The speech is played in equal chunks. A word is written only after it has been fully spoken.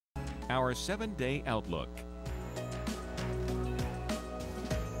our 7-day outlook.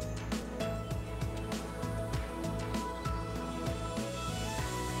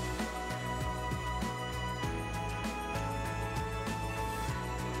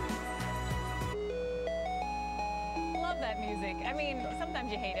 That music. I mean,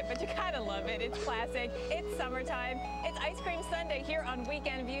 sometimes you hate it, but you kind of love it. It's classic. It's summertime. It's Ice Cream Sunday here on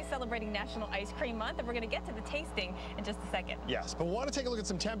Weekend View, celebrating National Ice Cream Month, and we're going to get to the tasting in just a second. Yes, but we want to take a look at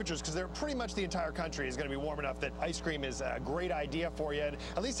some temperatures because pretty much the entire country is going to be warm enough that ice cream is a great idea for you. And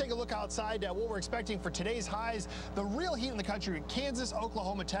at least take a look outside at what we're expecting for today's highs. The real heat in the country, Kansas,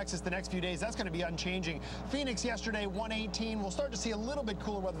 Oklahoma, Texas, the next few days, that's going to be unchanging. Phoenix yesterday, 118. We'll start to see a little bit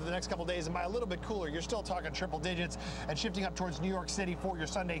cooler weather the next couple days, and by a little bit cooler, you're still talking triple digits. And shifting up towards New York City for your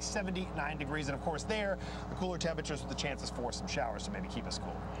Sunday, 79 degrees. And of course there, the cooler temperatures with the chances for some showers to maybe keep us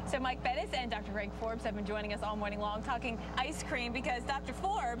cool. So Mike Bettis and Dr. Greg Forbes have been joining us all morning long talking ice cream because Dr.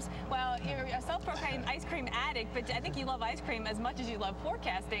 Forbes, well, you're a self-proclaimed ice cream addict, but I think you love ice cream as much as you love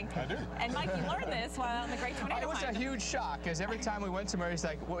forecasting. I do. And Mike, you learned this while out in the Great Tornado. It was a huge shock because every time we went somewhere, he's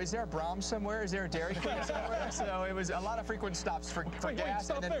like, well, is there a Brahms somewhere? Is there a Dairy Queen somewhere? So it was a lot of frequent stops for gas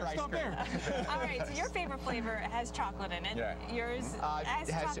and then for ice cream. All right, so your favorite flavor has chocolate in it. Yeah. Yours has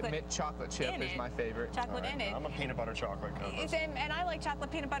chocolate mint chocolate chip is my favorite. Chocolate in it. I'm a peanut butter chocolate kind of person. And I like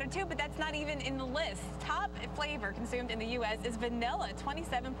chocolate peanut butter too, but that's not even in the list. Top flavor consumed in the U.S. is vanilla,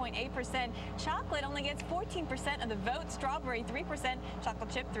 27.8%. Chocolate only gets 14% of the vote. Strawberry, 3%. Chocolate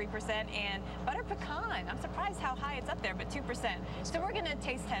chip, 3%. And butter pecan, I'm surprised how high it's up there, but 2%. So we're going to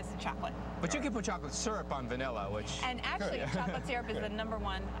taste test chocolate. But you can put chocolate syrup on vanilla, which... And actually, chocolate syrup is the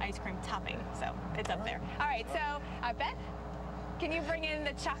 #1 ice cream topping, so it's up there. All right, so Beth, can you bring in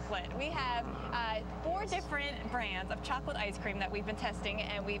the chocolate? We have 4 different brands of chocolate ice cream that we've been testing,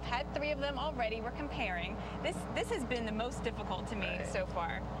 and we've had 3 of them already. We're comparing. This has been the most difficult to me so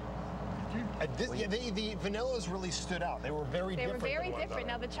far. The vanillas really stood out. They were very different. They were very different.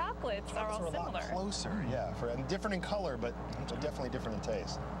 Now the chocolates are all similar. A lot closer, and different in color, but definitely different in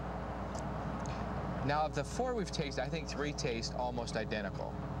taste. Now of the 4 we've tasted, I think 3 taste almost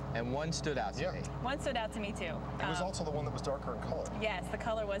identical. And 1 stood out to me. 1 stood out to me too. It was also the one that was darker in color. Yes, the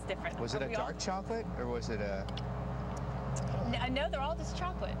color was different. Was it a dark chocolate or was it a... No, they're all just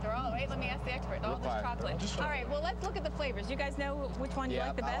chocolate. They're all, wait, let me ask the expert. They're all just chocolate. All right, well, let's look at the flavors. You guys know which one you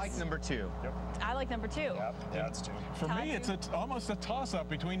like the best? I like #2. Yep. I like #2. Yep. Yeah, it's 2. For me, it's almost a toss-up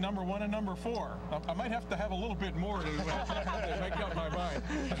between #1 and #4. I might have to have a little bit more to make up my mind.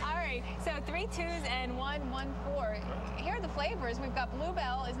 All right, so 3 2s and 1 4. Here are the flavors. We've got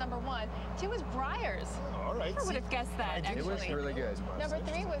Bluebell is #1. 2 is Breyers. All right. I would have guessed that, actually. It was really good.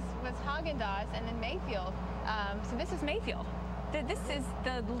 #3 was Haagen-Dazs, and then Mayfield. So this is Mayfield. This is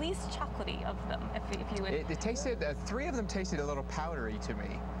the least chocolatey of them, if you would. It tasted, 3 of them tasted a little powdery to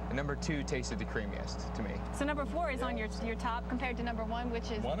me. And #2 tasted the creamiest to me. So #4 is on your top compared to #1,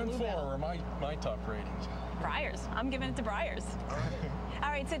 which is 1 and Bluebell. 4 are my top ratings. Breyers. I'm giving it to Breyers. All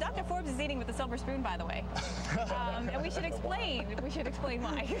right, so Dr. Forbes is eating with a silver spoon, by the way. And we should explain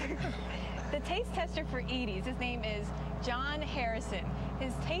why. The taste tester for Edie's, his name is John Harrison.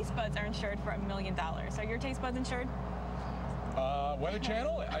 His taste buds are insured for $1 million. Are your taste buds insured? Weather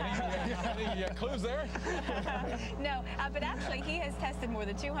Channel? Any clues there? No, but actually he has tested more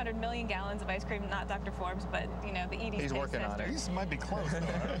than 200 million gallons of ice cream, not Dr. Forbes, but, you know, the Edie's He's working on it. These might be close, though. I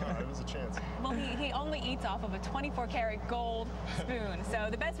don't know. There's a chance. Well, he only eats off of a 24-karat gold spoon, so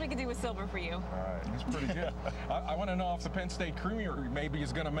the best we could do was silver for you. All right, that's pretty good. I want to know if the Penn State Creamery maybe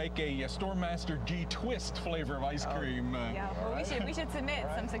is going to make a Stormmaster G Twist flavor of ice cream. Yeah, well, we should submit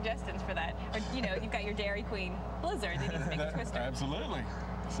some suggestions for that. Or, you know, you've got your Dairy Queen Blizzard that needs to make a twister. Absolutely.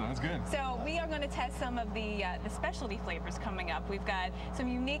 Sounds good. So we are going to test some of the specialty flavors coming up. We've got some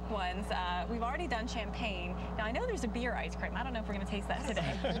unique ones. We've already done champagne. Now, I know there's a beer ice cream. I don't know if we're going to taste that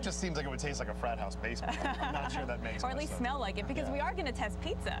today. It just seems like it would taste like a frat house basement. I'm not sure that makes Or at least smell like it, because we are going to test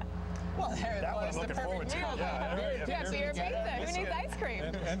pizza. Well, that one I'm looking forward to. Beer pizza. Who needs ice cream?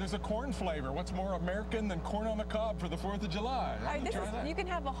 And there's a corn flavor. What's more American than corn on the cob for the 4th of July? All right, you can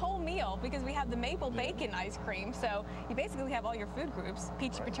have a whole meal because we have the maple bacon ice cream. So you basically have all your food groups.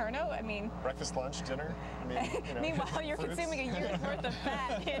 Peach Paterno, I mean. Breakfast, lunch, dinner. I mean, you know, meanwhile, you're consuming a year's worth of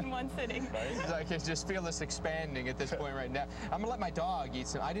fat in one sitting. Right? I can just feel this expanding at this point right now. I'm going to let my dog eat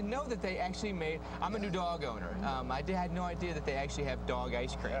some. I didn't know that they actually made, I'm a new dog owner. I had no idea that they actually have dog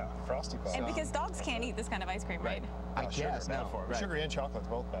ice cream. Yeah, Frosty Pop. And because dogs can't eat this kind of ice cream, right? I guess, bad for them. Sugar and chocolate's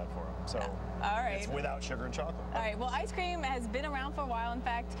both bad for them. So all right. It's without sugar and chocolate. All right. Well, ice cream has been around for a while. In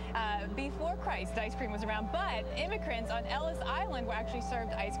fact, before Christ, ice cream was around. But immigrants on Ellis Island were actually served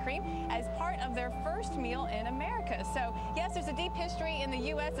served ice cream as part of their first meal in America. So yes, there's a deep history in the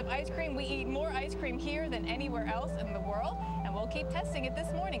U.S. of ice cream. We eat more ice cream here than anywhere else in the world, and we'll keep testing it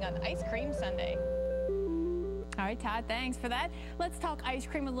this morning on Ice Cream Sunday. All right, Todd, thanks for that. Let's talk ice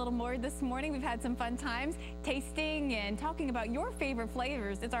cream a little more this morning. We've had some fun times tasting and talking about your favorite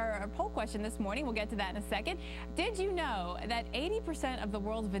flavors. It's our poll question this morning. We'll get to that in a second. Did you know that 80% of the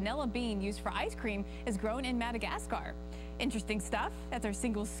world's vanilla bean used for ice cream is grown in Madagascar? Interesting stuff. That's our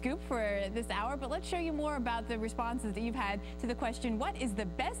single scoop for this hour, but let's show you more about the responses that you've had to the question, what is the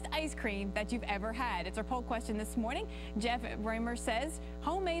best ice cream that you've ever had? It's our poll question this morning. Jeff Bramer says,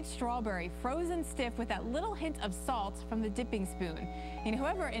 homemade strawberry, frozen stiff with that little hint of salt from the dipping spoon. You know,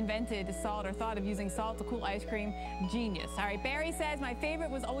 whoever invented salt or thought of using salt to cool ice cream, genius. All right, Barry says, my favorite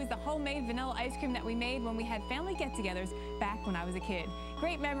was always the homemade vanilla ice cream that we made when we had family get-togethers back when I was a kid.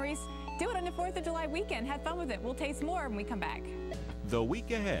 Great memories. Do it on the 4th of July weekend. Have fun with it. We'll taste more when we come back. The week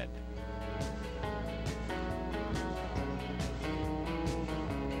ahead.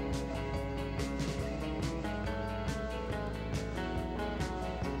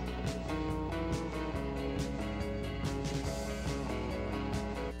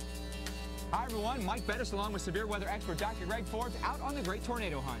 Hi, everyone. Mike Bettis along with severe weather expert Dr. Greg Forbes out on the great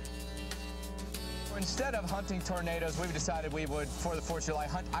tornado hunt. Instead of hunting tornadoes, we've decided we would, for the 4th of July,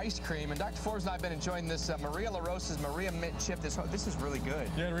 hunt ice cream. And Dr. Forbes and I have been enjoying this Maria LaRosa's Maria Mint Chip. This is really good.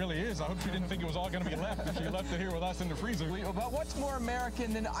 Yeah, it really is. I hope you didn't think it was all going to be left if you left it here with us in the freezer. But what's more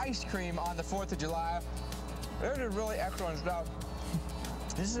American than ice cream on the 4th of July? There's a really excellent stuff.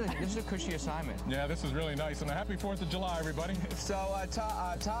 This is a cushy assignment. Yeah, this is really nice. And a happy 4th of July, everybody. So,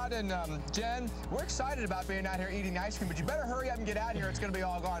 Todd and Jen, we're excited about being out here eating ice cream, but you better hurry up and get out here. It's going to be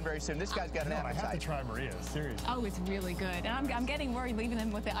all gone very soon. This guy's got an appetite. I have to try Maria's, seriously. Oh, it's really good. And I'm getting worried leaving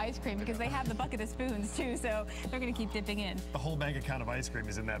them with the ice cream because they have the bucket of spoons, too, so they're going to keep dipping in. The whole bank account of ice cream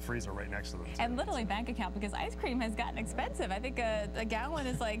is in that freezer right next to them. And literally bank account, because ice cream has gotten expensive. I think a gallon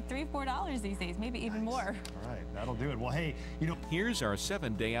is like $3 or $4 these days, maybe even more. All right, that'll do it. Well, hey, you know, Here's our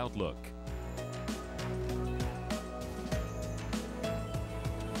 7-day outlook.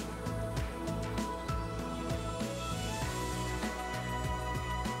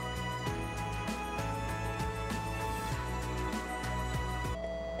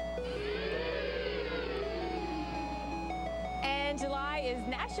 July is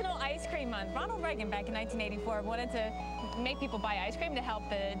National Ice Cream Month. Ronald Reagan back in 1984 wanted to make people buy ice cream to help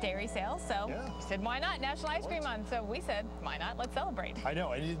the dairy sales, so he said, why not? National Ice Cream Month. So we said, why not? Let's celebrate. I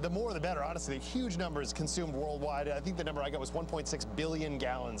know, and the more the better, honestly. Huge numbers consumed worldwide. I think the number I got was 1.6 billion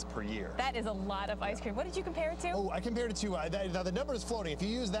gallons per year. That is a lot of ice cream. What did you compare it to? Oh, I compared it to, now the number is floating. If you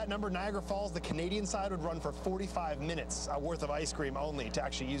use that number, Niagara Falls, the Canadian side would run for 45 minutes worth of ice cream only to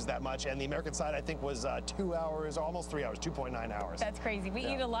actually use that much, and the American side, I think, was 2 hours, almost 3 hours, 2.9 hours. That's crazy. We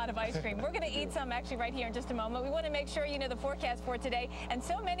eat a lot of ice cream. We're going to eat some actually right here in just a moment. We want to make sure you know the forecast for today, and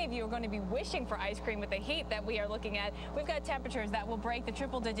so many of you are going to be wishing for ice cream with the heat that we are looking at. We've got temperatures that will break the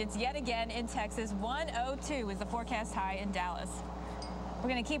triple digits yet again in Texas. 102 is the forecast high in Dallas. We're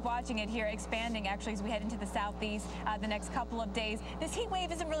going to keep watching it here, expanding actually as we head into the southeast the next couple of days. This heat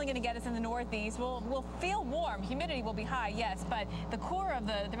wave isn't really going to get us in the northeast. We'll feel warm. Humidity will be high, yes, but the core of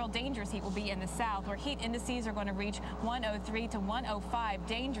the real dangerous heat will be in the south, where heat indices are going to reach 103 to 105.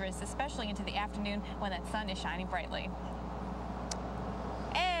 Dangerous, especially into the afternoon when that sun is shining brightly.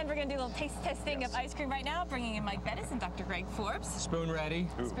 And we're going to do a little taste testing of ice cream right now, bringing in Mike Bettis and Dr. Greg Forbes. Spoon ready.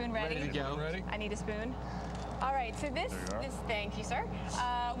 Spoon ready. Ready to go. Ready? I need a spoon. All right, so this thank you, sir.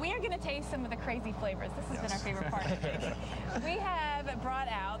 We are going to taste some of the crazy flavors. This has been our favorite part, I think. We have brought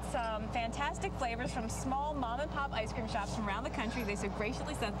out some fantastic flavors from small mom-and-pop ice cream shops from around the country. They so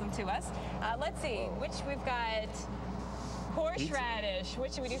graciously sent them to us. Let's see, which we've got horseradish.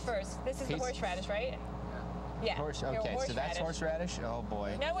 Which should we do first? This is the horseradish, right? Yeah. Okay, so that's horseradish. Oh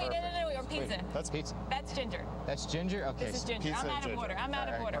boy. No, wait, no, or pizza. That's pizza. That's ginger. That's ginger. Okay. This is ginger. I'm out of order. I'm out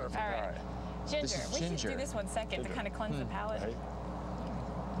of order. Perfect. All right. Ginger. This is We ginger. should do this one second to kind of cleanse the palate. Right.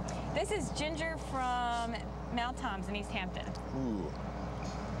 This is ginger from Mount Tom's in East Hampton. Ooh.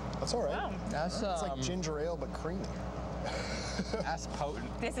 That's all right. Wow. That's It's like ginger ale, but creamy. That's potent.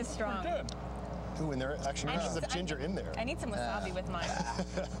 This is strong. Good. Ooh, and there actually pieces of ginger in there. I need some wasabi with mine.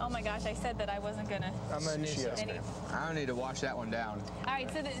 Oh my gosh, I said that I wasn't gonna. I'm gonna need Sushi some. ice cream. I need to wash that one down. All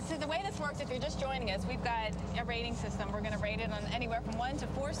right, so the way this works, if you're just joining us, we've got a rating system. We're gonna rate it on anywhere from 1 to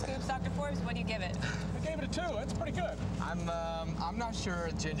 4 scoops. Dr. Forbes, what do you give it? I gave it a 2. That's pretty good. I'm not sure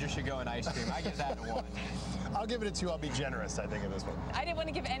ginger should go in ice cream. I give that a 1. I'll give it a 2. I'll be generous, I think, in this one. I didn't want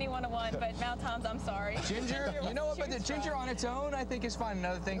to give anyone a 1, but Mount Tom's, I'm sorry. Ginger, you know what, but the ginger on its own, I think is fine. And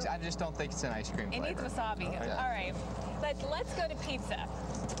other things, I just don't think it's an ice cream flavor. It needs wasabi. Okay. All right, let's go to pizza.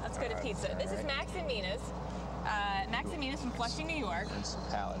 Let's go to pizza. This is Max and Mina's. Max and Mina's from Flushing, New York. There's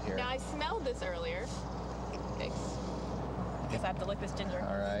a palette here. Now, I smelled this earlier. Thanks. Guess I have to lick this ginger.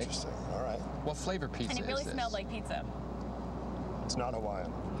 All right. Interesting. All right. What flavor pizza is And it really this? smelled like pizza. It's not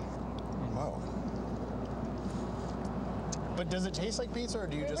Hawaiian. Wow. But does it taste like pizza, or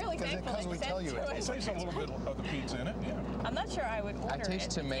do you We're just really thankful because they we sent tell you to it us. It tastes like tastes a little bit of the pizza in it, yeah. I'm not sure I would order I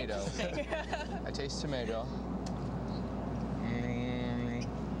taste it. tomato. Interesting. I taste tomato.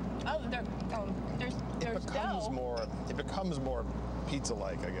 Oh, there's dough. It becomes more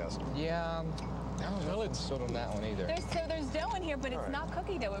pizza-like, I guess. Yeah. I don't know if I'm sold on that one either. There's dough in here, but it's not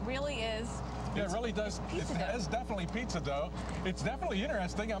cookie dough. It really is. Yeah, it really does. It Pizza dough. has definitely pizza dough. It's definitely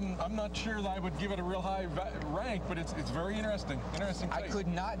interesting. I'm not sure that I would give it a real high rank, but it's very interesting. Interesting I taste. could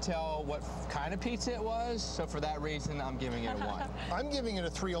not tell what kind of pizza it was, so for that reason, I'm giving it a 1. I'm giving it a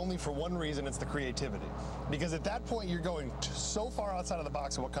 3 only for one reason. It's the creativity. Because at that point, you're going so far outside of the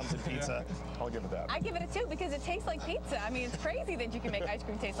box of what comes in pizza. I'll give it that. I give it a 2 because it tastes like pizza. I mean, it's crazy that you can make ice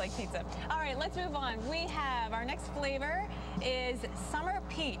cream taste like pizza. All right, let's move on. We have our next flavor is Summer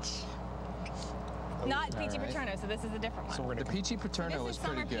Peach. Not Peachy right. Paterno, so this is a different one. So we're The gonna peachy paterno This is is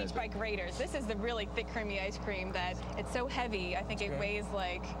pretty Summer good. Peach by Grater's. This is the really thick, creamy ice cream that it's so heavy. I think it weighs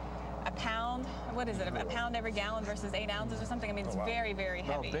like a pound. What is it? A pound every gallon versus 8 ounces or something. I mean, it's very, very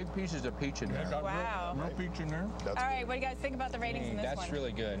No, heavy. big pieces of peach in Yeah, there. got Wow. real peach in there. That's All right, what do you guys think about the ratings in this one? That's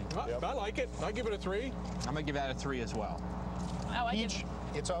really good. I like it. I give it a 3. I'm gonna give that a 3 as well. Oh, I give, Peach.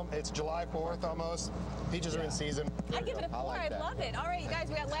 It's July 4th almost. Peaches are in season. I give it a 4. I like I that. love it. All right, you guys,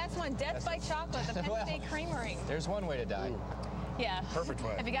 we got last one. Death by Chocolate, the Penn Well. State Creamery. There's one way to die. Yeah. Perfect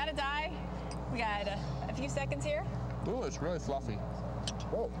way. If you got to die, we got a few seconds here. Ooh, it's really fluffy.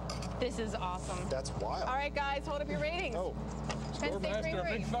 Whoa, This is awesome. that's wild. All right, guys, hold up your ratings. Oh, Penn State Master, a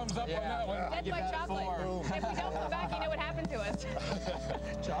Creamery. big thumbs up on that one. Death give by that a Chocolate. 4. If we don't come back, you know what happened to us.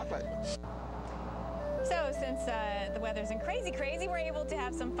 Chocolate. So since the weather's in crazy, we're able to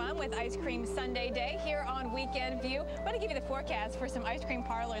have some fun with Ice Cream Sunday Day here on Weekend View. I'm going to give you the forecast for some ice cream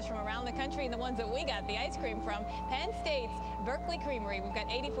parlors from around the country and the ones that we got the ice cream from. Penn State's Berkeley Creamery. We've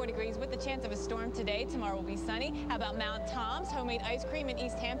got 84 degrees with the chance of a storm today. Tomorrow will be sunny. How about Mount Tom's Homemade Ice Cream in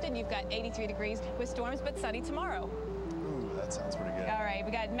East Hampton? You've got 83 degrees with storms, but sunny tomorrow. ooh, that sounds pretty good. All right,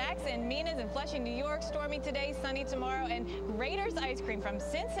 we got Max and Mina's in Flushing, New York. Stormy today, sunny tomorrow. And Grater's Ice Cream from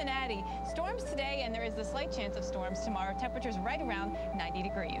Cincinnati. Storms today, and there is a slight chance of storms tomorrow. Temperatures right around 90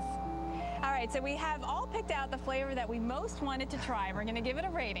 degrees. All right, so we have all picked out the flavor that we most wanted to try. We're going to give it a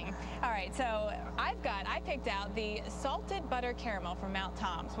rating. All right, so I picked out the salted butter caramel from Mount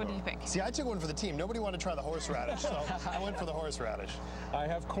Tom's. What did you pick? See, I took one for the team. Nobody wanted to try the horseradish, so I went for the horseradish. I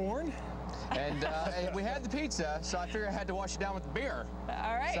have corn. And we had the pizza, so I figured I had to wash it down with the beer.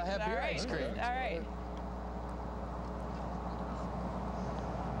 All right. So I have all beer right. ice cream. All right.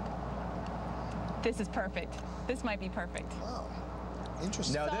 This is perfect. This might be perfect. Wow,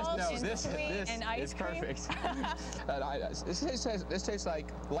 interesting. No, Salt and this sweet and ice is cream. perfect. This tastes like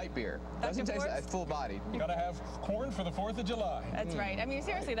light beer. Doesn't taste Forbes? like full-bodied. You gotta have corn for the 4th of July. That's right. I mean,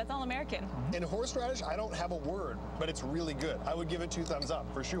 seriously, that's all American. In horseradish, I don't have a word, but it's really good. I would give it 2 thumbs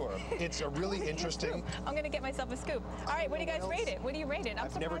up for sure. It's a really interesting. I'm going to get myself a scoop. All right, what do you guys rate it? What do you rate it? I'm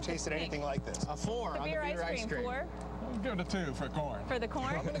I've never surprised it's tasted pink. anything like this. A 4 The on beer the beer ice cream, 4 I'll give it a 2 for corn. for the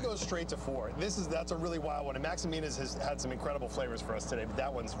corn. I'm gonna go straight to 4. That's a really wild one. And Maximina's has had some incredible flavors for us today, but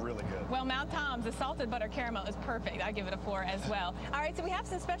that one's really good. Well, Mount Tom's, the salted butter caramel is perfect. I give it a 4 as well. All right, so we have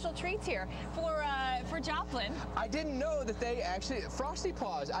some special treats here for Joplin. I didn't know that they actually Frosty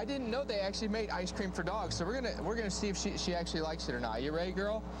Paws. I didn't know they actually made ice cream for dogs. So we're gonna see if she actually likes it or not. You ready,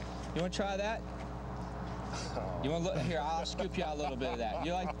 girl? You want to try that? You want to look here? I'll scoop you out a little bit of that.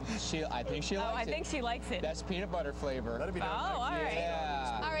 You like? I think she likes it. I think she likes it. That's peanut butter flavor. That'd be Oh, all right.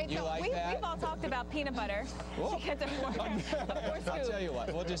 Yeah. All right, You so like we've that? all talked about peanut butter. Whoa. She gets a 4 I'll scoop. tell you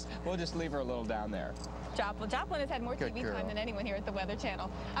what. We'll just leave her a little down there. Joplin has had more Good TV girl. time than anyone here at the Weather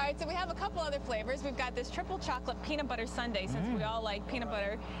Channel. All right, so we have a couple other flavors. We've got this triple chocolate peanut butter sundae, since we all like peanut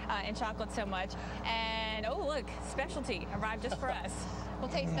butter and chocolate so much. And oh, look, specialty arrived just for us. We'll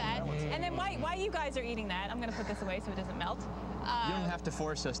taste that. And then while you guys are eating that, I'm going to put this away so it doesn't melt. You don't have to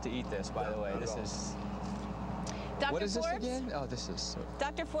force us to eat this, by the way. This is. Dr. What is Forbes, this again? Oh, this is.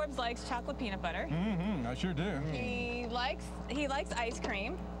 Dr. Forbes likes chocolate peanut butter. I sure do. He likes ice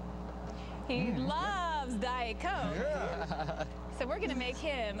cream. He loves Diet Coke. Yeah. So we're going to make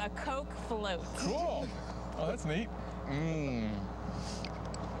him a Coke float. Cool. Oh, that's neat.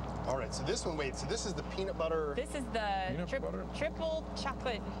 All right, so this one, wait, so this is the peanut butter. This is the triple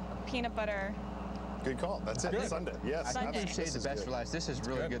chocolate peanut butter. Good call. That's it. Sundae. Yes. I probably say the best for last. This is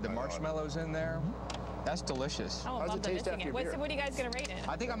really good. The marshmallows in there. That's delicious. Oh, I love the missing it. What are you guys going to rate it?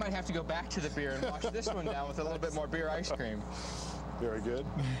 I think I might have to go back to the beer and wash this one down with a little bit more beer ice cream. Very good.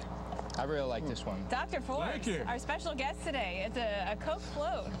 I really like this one. Dr. Forbes, our special guest today, is a Coke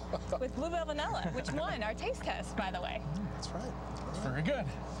float with bluebell vanilla, which won our taste test, by the way. That's right. Very good.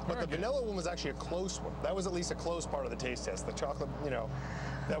 But the vanilla one was actually a close one. That was at least a close part of the taste test. The chocolate, you know,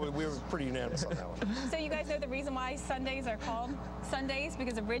 we were pretty unanimous on that one. So you guys know the reason why sundaes are called sundaes?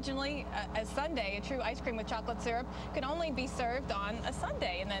 Because originally a sundae, a true ice cream with chocolate syrup, could only be served on a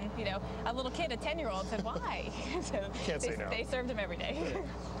Sunday. And then, you know, a little kid, a 10-year-old, said, why? So Can't say no. They served them every day.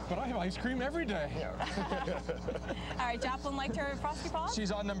 But I have ice cream every day. Yeah. All right, Joplin liked her Frosty Paws?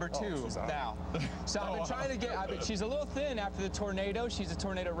 She's on number 2 now. So I've been trying to get, she's a little thin after the tornado. She's a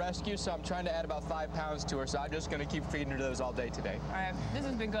tornado rescue, so I'm trying to add about 5 pounds to her. So I'm just going to keep feeding her those all day today. All right, this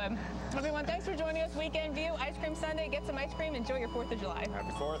has been good. Everyone, thanks for joining us. Weekend View, Ice Cream Sunday. Get some ice cream. Enjoy your 4th of July.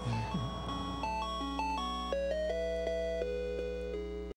 Happy 4th.